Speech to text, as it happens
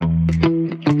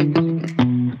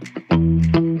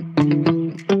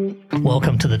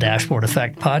Dashboard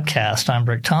Effect podcast. I'm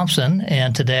Rick Thompson,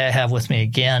 and today I have with me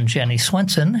again Jennie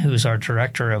Swenson, who's our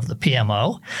director of the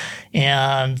PMO.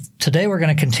 And today we're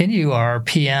going to continue our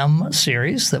PM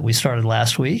series that we started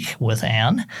last week with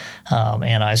Ann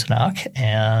Eisenach.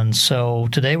 And so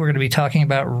today we're going to be talking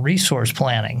about resource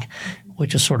planning,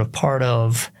 which is sort of part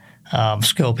of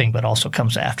scoping, but also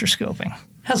comes after scoping.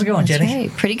 How's it going, Jennie?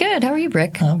 Great. Pretty good. How are you,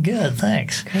 Rick? I'm good,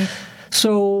 thanks. Great.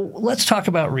 So let's talk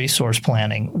about resource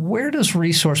planning. Where does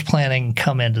resource planning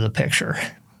come into the picture?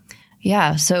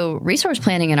 Yeah, so resource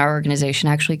planning in our organization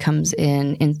actually comes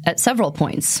in at several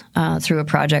points through a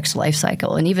project's life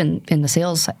cycle and even in the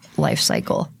sales life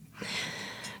cycle.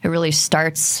 It really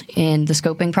starts in the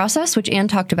scoping process, which Ann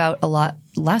talked about a lot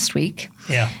last week.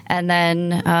 Yeah. And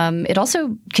then it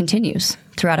also continues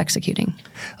throughout executing.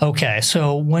 Okay.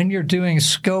 So when you're doing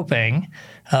scoping,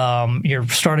 you're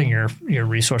starting your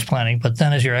resource planning, but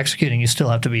then as you're executing, you still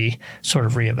have to be sort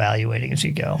of reevaluating as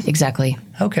you go. Exactly.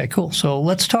 Okay, cool. So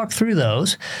let's talk through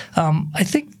those. I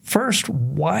think first,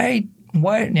 why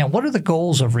now, what are the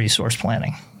goals of resource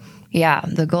planning? Yeah,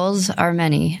 the goals are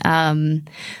many.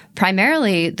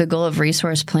 Primarily, the goal of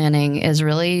resource planning is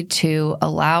really to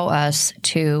allow us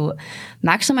to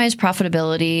maximize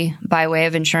profitability by way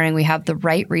of ensuring we have the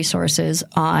right resources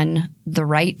on the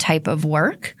right type of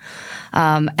work,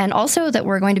 and also that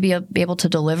we're going to be able to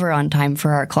deliver on time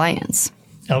for our clients.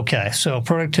 Okay, so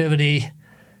productivity,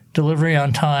 delivery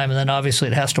on time, and then obviously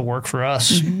it has to work for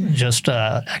us just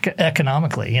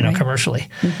economically, right. Commercially,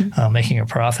 making a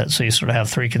profit. So you sort of have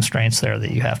three constraints there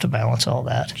that you have to balance all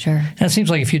that. Sure. And it seems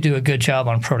like if you do a good job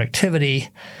on productivity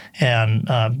and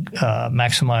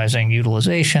maximizing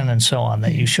utilization and so on,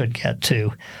 that you should get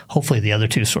to, hopefully the other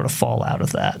two sort of fall out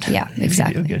of that. Yeah,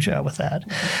 exactly. If you do a good job with that.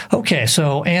 Okay,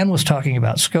 so Ann was talking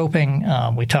about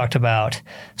scoping. We talked about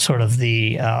sort of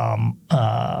the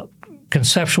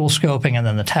conceptual scoping and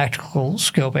then the tactical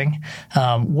scoping.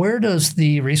 Where does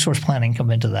the resource planning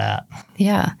come into that?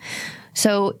 Yeah.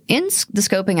 So in the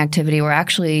scoping activity, we're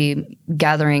actually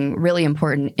gathering really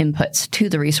important inputs to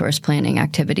the resource planning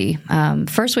activity.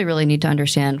 First, we really need to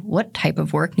understand what type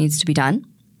of work needs to be done.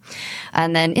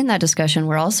 And then in that discussion,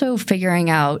 we're also figuring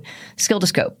out skill to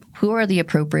scope. Who are the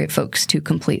appropriate folks to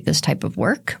complete this type of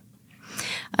work?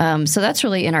 So that's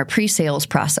really in our pre-sales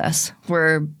process.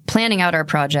 We're planning out our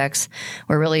projects.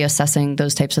 We're really assessing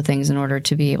those types of things in order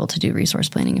to be able to do resource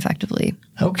planning effectively.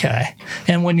 Okay.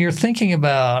 And when you're thinking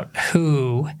about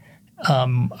who,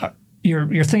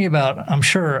 you're thinking about, I'm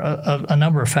sure, a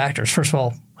number of factors. First of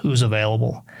all, who's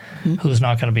available, who's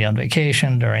not going to be on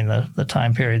vacation during the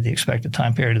time period, the expected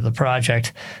time period of the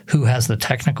project, who has the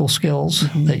technical skills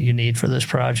that you need for this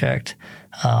project,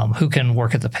 who can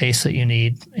work at the pace that you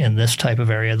need in this type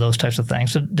of area, those types of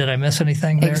things. So did I miss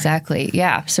anything there? Exactly.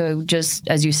 Yeah. So just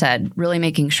as you said, really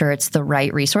making sure it's the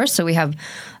right resource. So we have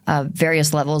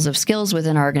various levels of skills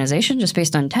within our organization just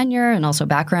based on tenure and also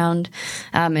background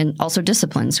and also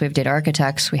disciplines. We have data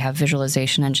architects, we have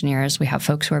visualization engineers, we have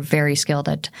folks who are very skilled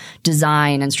at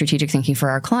design and strategic thinking for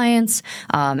our clients,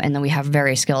 and then we have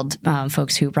very skilled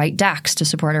folks who write DAX to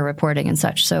support our reporting and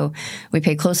such. So we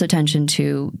pay close attention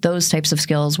to those types of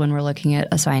skills when we're looking at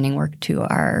assigning work to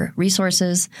our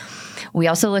resources. We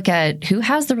also look at who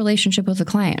has the relationship with the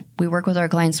client. We work with our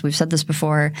clients, we've said this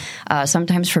before,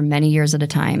 sometimes for many years at a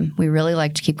time. We really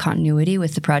like to keep continuity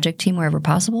with the project team wherever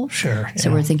possible. Sure. Yeah.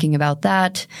 So we're thinking about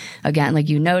that. Again, like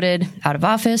you noted, out of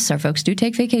office, our folks do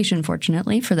take vacation,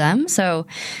 fortunately for them. So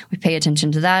we pay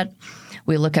attention to that.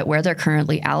 We look at where they're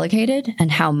currently allocated and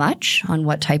how much on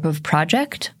what type of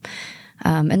project.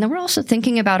 And then we're also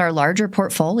thinking about our larger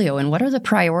portfolio and what are the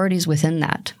priorities within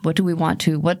that? What do we want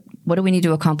to, what do we need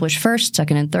to accomplish first,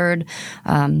 second, and third?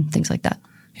 Things like that.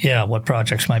 Yeah, what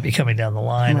projects might be coming down the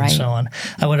line right. and so on.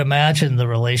 I would imagine the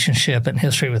relationship and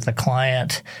history with the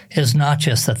client is not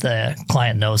just that the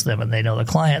client knows them and they know the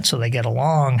client, so they get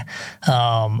along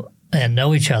and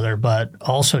know each other, but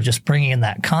also just bringing in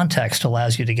that context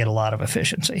allows you to get a lot of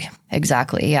efficiency.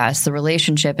 Exactly. Yeah, it's the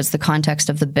relationship, it's the context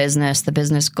of the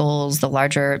business goals, the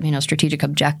larger, strategic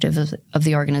objective of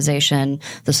the organization,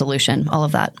 the solution, all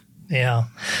of that. Yeah.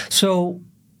 So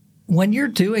when you're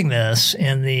doing this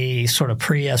in the sort of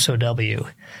pre-SOW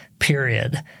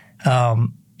period,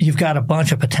 you've got a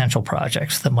bunch of potential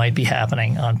projects that might be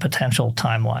happening on potential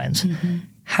timelines.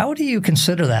 How do you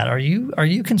consider that? Are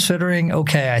you considering,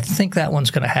 okay, I think that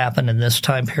one's going to happen in this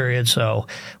time period, so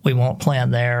we won't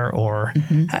plan there? Or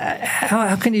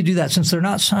how can you do that? Since they're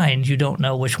not signed, you don't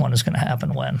know which one is going to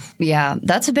happen when. Yeah,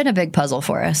 that's been a big puzzle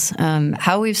for us.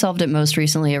 How we've solved it most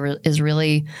recently is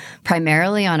really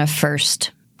primarily on a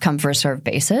first come, first serve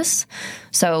basis.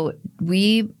 So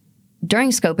we during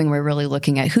scoping, we're really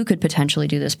looking at who could potentially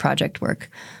do this project work.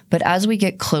 But as we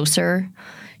get closer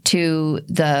to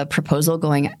the proposal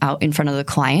going out in front of the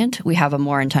client, we have a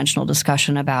more intentional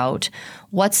discussion about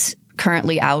what's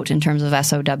currently out in terms of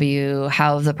SOW,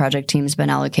 how have the project teams been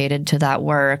allocated to that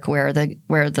work, where are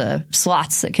the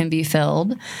slots that can be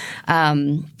filled.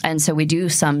 And so we do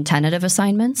some tentative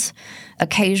assignments.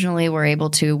 Occasionally, we're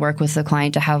able to work with the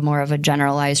client to have more of a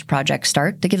generalized project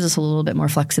start that gives us a little bit more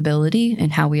flexibility in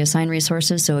how we assign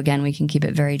resources. So again, we can keep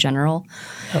it very general.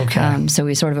 Okay. So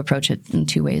we sort of approach it in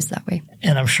two ways that way.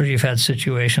 And I'm sure you've had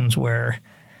situations where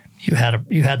you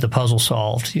had the puzzle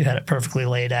solved, you had it perfectly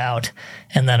laid out,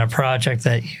 and then a project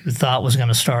that you thought was going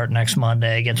to start next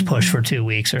Monday gets pushed for 2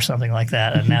 weeks or something like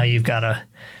that, and now you've got to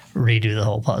redo the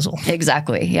whole puzzle.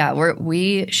 Exactly. Yeah,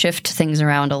 we shift things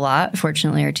around a lot.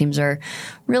 Fortunately, our teams are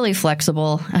really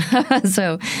flexible,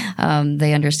 so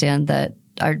they understand that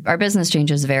our business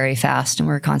changes very fast, and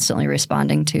we're constantly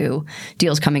responding to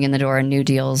deals coming in the door and new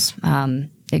deals.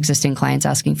 Existing clients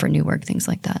asking for new work, things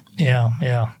like that.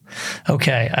 Yeah.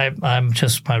 Okay. I'm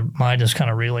just, my mind is kind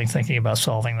of reeling thinking about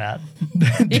solving that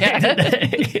day to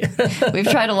day. We've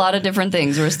tried a lot of different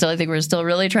things. I think we're still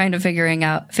really trying to figure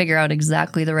out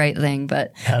exactly the right thing,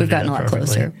 but we've gotten a lot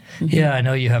closer. Mm-hmm. Yeah, I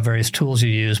know you have various tools you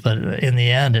use, but in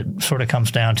the end, it sort of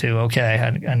comes down to,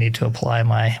 okay, I need to apply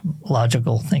my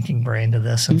logical thinking brain to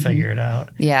this and figure it out.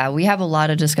 Yeah, we have a lot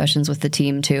of discussions with the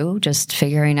team too, just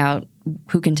figuring out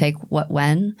who can take what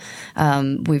when.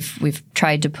 We've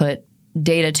tried to put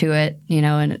data to it,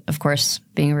 and of course,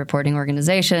 being a reporting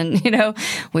organization,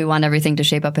 we want everything to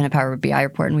shape up in a Power BI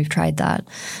report, and we've tried that.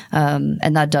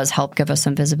 And that does help give us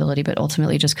some visibility, but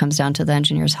ultimately it just comes down to the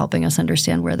engineers helping us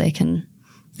understand where they can,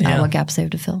 what gaps they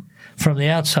have to fill. From the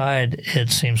outside, it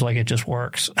seems like it just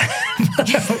works.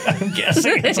 I'm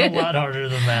guessing it's a lot harder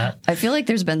than that. I feel like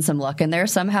there's been some luck in there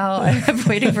somehow. I'm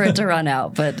waiting for it to run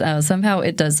out, but somehow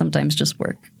it does sometimes just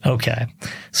work. Okay.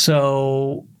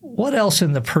 So what else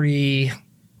in the pre-SOW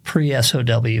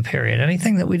period?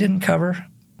 Anything that we didn't cover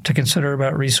to consider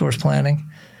about resource planning?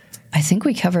 I think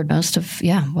we covered most of,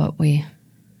 what we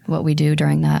do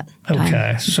during that time.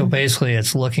 Okay. So basically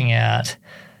it's looking at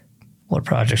what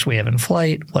projects we have in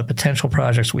flight, what potential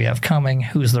projects we have coming,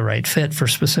 who's the right fit for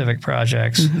specific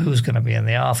projects, who's going to be in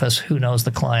the office, who knows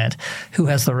the client, who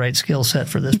has the right skill set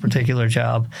for this particular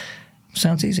job.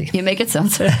 Sounds easy. You make it sound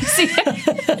so easy.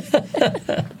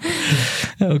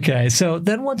 Okay. So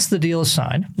then once the deal is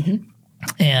signed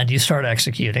and you start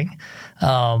executing,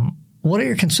 what are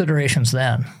your considerations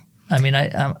then? I mean,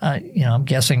 I'm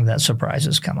guessing that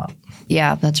surprises come up.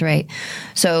 Yeah, that's right.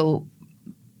 So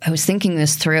I was thinking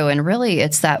this through, and really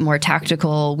it's that more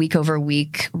tactical week over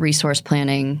week resource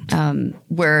planning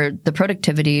where the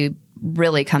productivity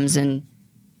really comes in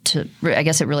to, I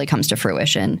guess it really comes to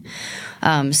fruition.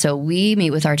 So we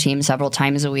meet with our team several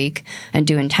times a week and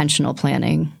do intentional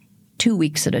planning 2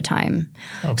 weeks at a time.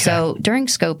 Okay. So during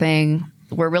scoping,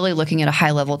 we're really looking at a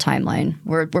high level timeline.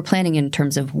 We're planning in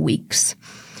terms of weeks.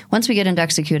 Once we get into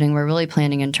executing, we're really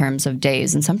planning in terms of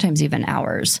days and sometimes even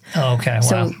hours. Oh, okay. Wow.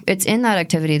 So it's in that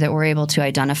activity that we're able to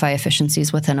identify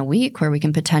efficiencies within a week where we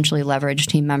can potentially leverage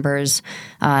team members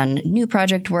on new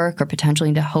project work or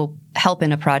potentially to help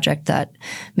in a project that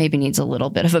maybe needs a little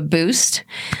bit of a boost.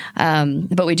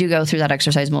 But we do go through that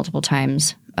exercise multiple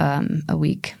times a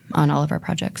week on all of our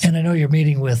projects. And I know you're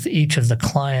meeting with each of the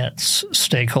client's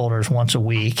stakeholders once a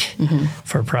week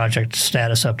for project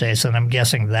status updates, and I'm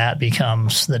guessing that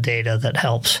becomes the data that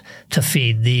helps to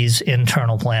feed these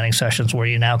internal planning sessions where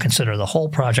you now consider the whole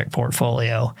project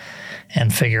portfolio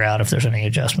and figure out if there's any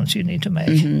adjustments you need to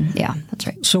make. Yeah, that's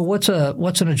right. So what's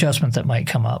an adjustment that might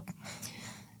come up?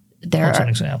 What's an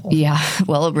example? Yeah.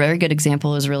 Well, a very good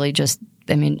example is really just,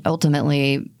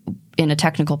 ultimately in a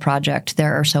technical project,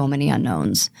 there are so many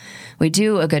unknowns. We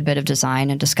do a good bit of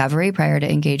design and discovery prior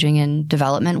to engaging in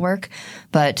development work,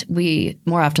 but we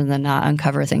more often than not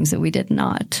uncover things that we did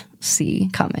not see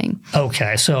coming.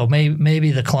 Okay. So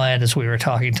maybe the client, as we were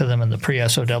talking to them in the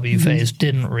pre-SOW phase,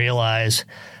 didn't realize,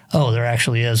 there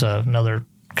actually is another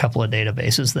couple of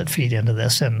databases that feed into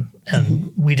this, and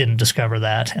we didn't discover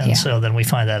that. And so then we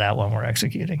find that out when we're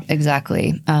executing.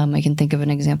 Exactly. I can think of an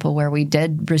example where we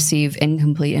did receive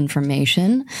incomplete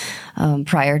information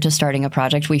prior to starting a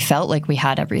project. We felt like we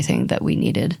had everything that we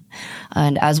needed.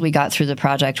 And as we got through the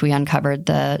project, we uncovered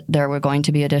that there were going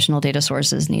to be additional data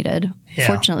sources needed. Yeah.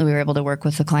 Fortunately, we were able to work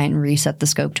with the client and reset the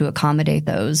scope to accommodate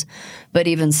those. But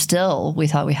even still, we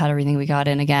thought we had everything. We got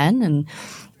in again, and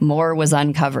more was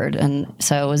uncovered. And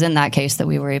so it was in that case that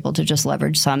we were able to just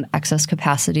leverage some excess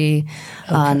capacity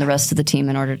on the rest of the team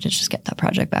in order to just get that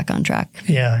project back on track.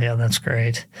 Yeah, that's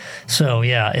great. So,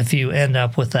 if you end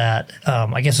up with that,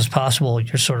 I guess it's possible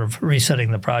you're sort of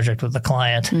resetting the project with the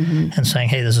client and saying,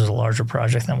 hey, this is a larger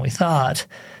project than we thought.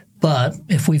 But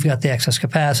if we've got the excess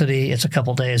capacity, it's a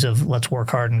couple days of let's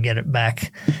work hard and get it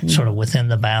back sort of within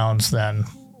the bounds, then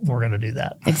we're going to do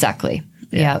that. Exactly.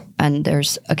 Yeah. And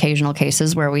there's occasional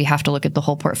cases where we have to look at the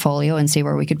whole portfolio and see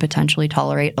where we could potentially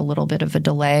tolerate a little bit of a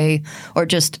delay or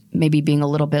just maybe being a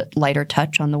little bit lighter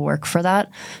touch on the work for that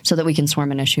so that we can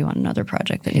swarm an issue on another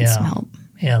project that needs some help.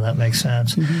 Yeah, that makes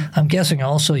sense. I'm guessing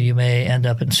also you may end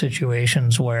up in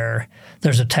situations where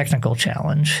there's a technical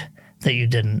challenge that you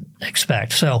didn't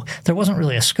expect. So there wasn't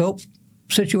really a scope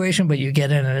situation, but you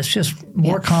get in and it's just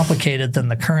more complicated than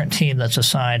the current team that's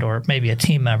assigned or maybe a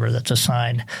team member that's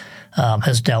assigned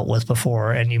has dealt with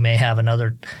before, and you may have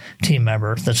another team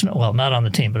member that's, not on the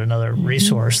team, but another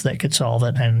resource that could solve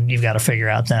it, and you've got to figure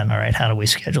out then, all right, how do we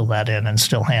schedule that in and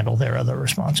still handle their other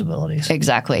responsibilities?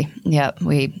 Exactly. Yeah,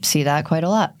 we see that quite a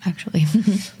lot, actually.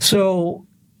 So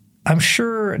I'm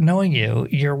sure, knowing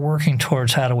you're working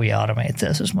towards how do we automate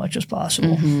this as much as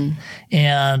possible.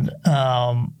 And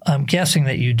I'm guessing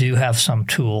that you do have some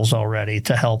tools already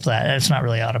to help that. And it's not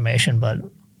really automation, but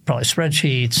probably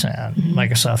spreadsheets and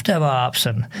Microsoft DevOps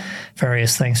and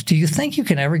various things. Do you think you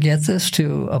can ever get this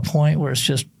to a point where it's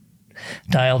just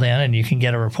dialed in and you can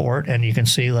get a report and you can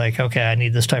see like, okay, I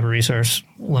need this type of resource.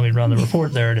 Let me run the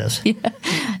report. There it is.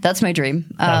 That's my dream.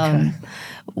 Okay.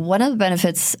 One of the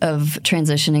benefits of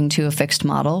transitioning to a fixed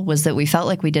model was that we felt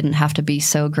like we didn't have to be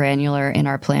so granular in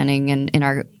our planning and in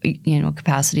our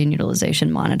capacity and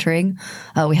utilization monitoring.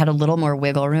 We had a little more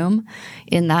wiggle room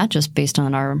in that just based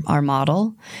on our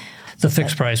model. The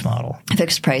fixed price model.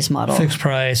 Fixed price model. Fixed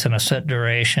price and a set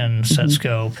duration, set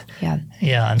scope. Yeah.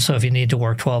 Yeah. And so if you need to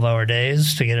work 12-hour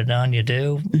days to get it done, you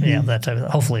do. Yeah, that type of,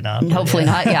 hopefully not. Hopefully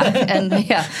not, yeah. And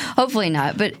hopefully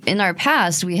not. But in our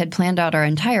past, we had planned out our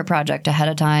entire project ahead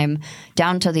of time,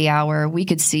 down to the hour. We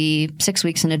could see 6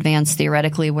 weeks in advance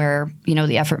theoretically where,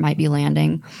 the effort might be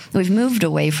landing. We've moved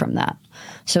away from that.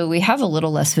 So we have a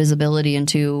little less visibility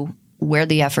into where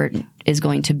the effort is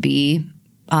going to be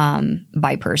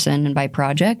by person and by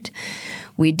project.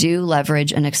 We do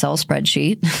leverage an Excel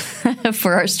spreadsheet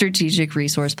for our strategic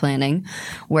resource planning,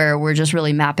 where we're just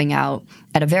really mapping out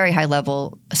at a very high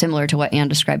level, similar to what Anne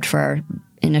described for our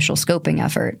initial scoping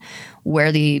effort,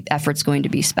 where the effort's going to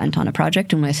be spent on a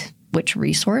project and with which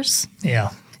resource. Yeah.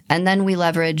 And then we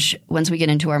leverage, once we get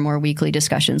into our more weekly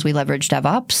discussions, we leverage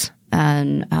DevOps.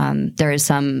 And there is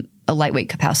a lightweight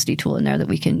capacity tool in there that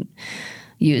we can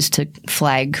use to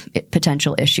flag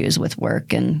potential issues with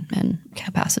work and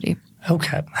capacity.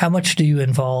 Okay. How much do you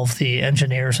involve the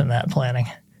engineers in that planning?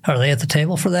 Are they at the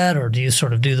table for that, or do you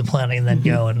sort of do the planning and then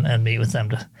go and meet with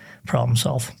them to problem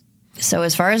solve? So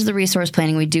as far as the resource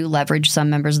planning, we do leverage some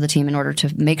members of the team in order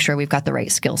to make sure we've got the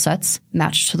right skill sets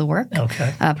matched to the work.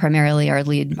 Okay. Primarily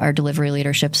our delivery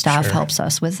leadership staff helps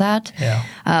us with that. Yeah.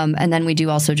 And then we do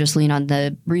also just lean on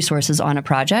the resources on a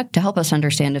project to help us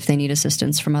understand if they need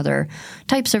assistance from other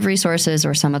types of resources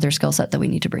or some other skill set that we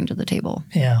need to bring to the table.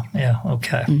 Yeah.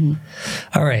 Okay.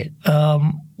 All right.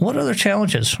 What other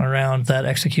challenges around that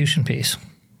execution piece?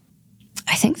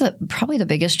 I think that probably the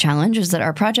biggest challenge is that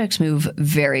our projects move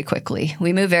very quickly.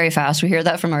 We move very fast. We hear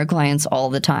that from our clients all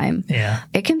the time. Yeah.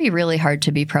 It can be really hard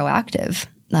to be proactive.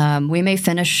 We may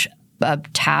finish a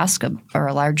task or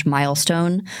a large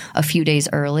milestone a few days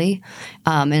early,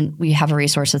 and we have a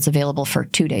resource that's available for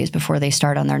 2 days before they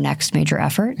start on their next major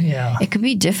effort. Yeah. It can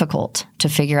be difficult to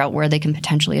figure out where they can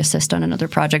potentially assist on another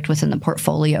project within the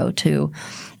portfolio to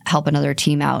help another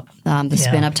team out. The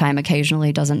spin-up time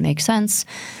occasionally doesn't make sense.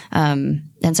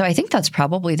 And so I think that's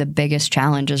probably the biggest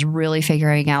challenge, is really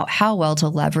figuring out how well to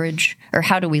leverage, or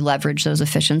how do we leverage those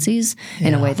efficiencies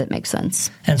in a way that makes sense.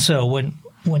 And so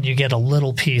when you get a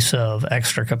little piece of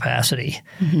extra capacity,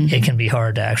 it can be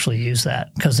hard to actually use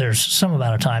that because there's some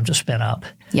amount of time to spin up.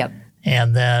 Yep.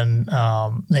 And then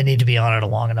they need to be on it a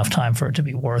long enough time for it to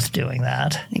be worth doing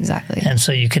that. Exactly. And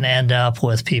so you can end up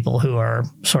with people who are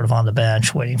sort of on the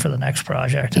bench waiting for the next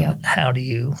project. And how do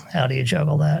you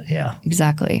juggle that? Yeah.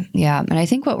 Exactly. Yeah. And I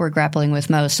think what we're grappling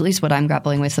with most, at least what I'm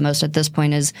grappling with the most at this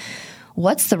point, is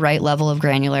what's the right level of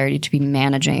granularity to be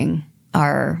managing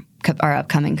our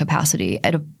upcoming capacity.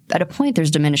 At a point,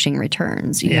 there's diminishing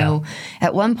returns. You know,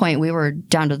 at one point we were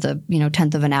down to the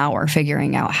 10th of an hour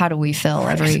figuring out how do we fill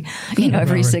every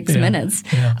 6 minutes.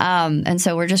 Yeah. And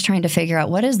so we're just trying to figure out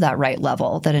what is that right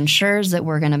level that ensures that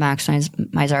we're going to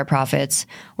maximize our profits.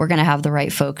 We're going to have the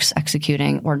right folks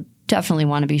executing or definitely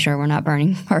want to be sure we're not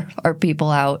burning our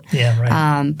people out. Yeah,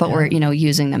 right. But we're,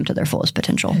 using them to their fullest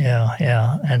potential.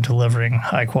 Yeah. And delivering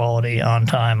high quality on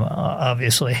time,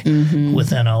 obviously,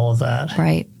 within all of that.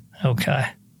 Right. Okay.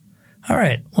 All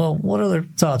right. Well, what other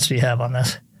thoughts do you have on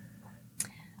this?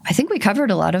 I think we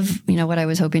covered a lot of, what I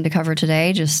was hoping to cover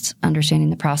today, just understanding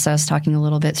the process, talking a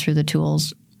little bit through the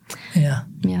tools. Yeah.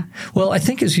 Yeah. Well, I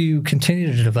think as you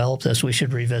continue to develop this, we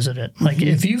should revisit it. Like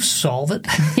if you solve it,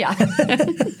 yeah.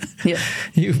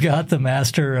 You've got the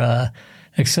master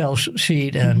Excel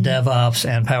sheet and DevOps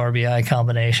and Power BI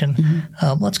combination.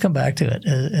 Let's come back to it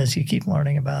as you keep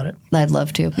learning about it. I'd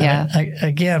love to. Yeah.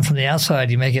 Again, from the outside,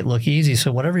 you make it look easy.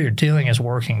 So whatever you're doing is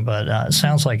working, but it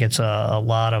sounds like it's a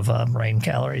lot of brain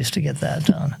calories to get that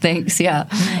done. Thanks. Yeah.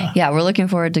 We're looking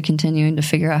forward to continuing to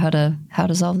figure out how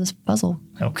to solve this puzzle.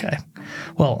 Okay.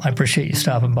 Well, I appreciate you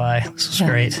stopping by. This is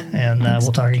great. And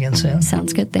we'll talk again soon.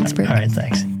 Sounds good. Thanks, Britt. All right.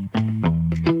 Thanks.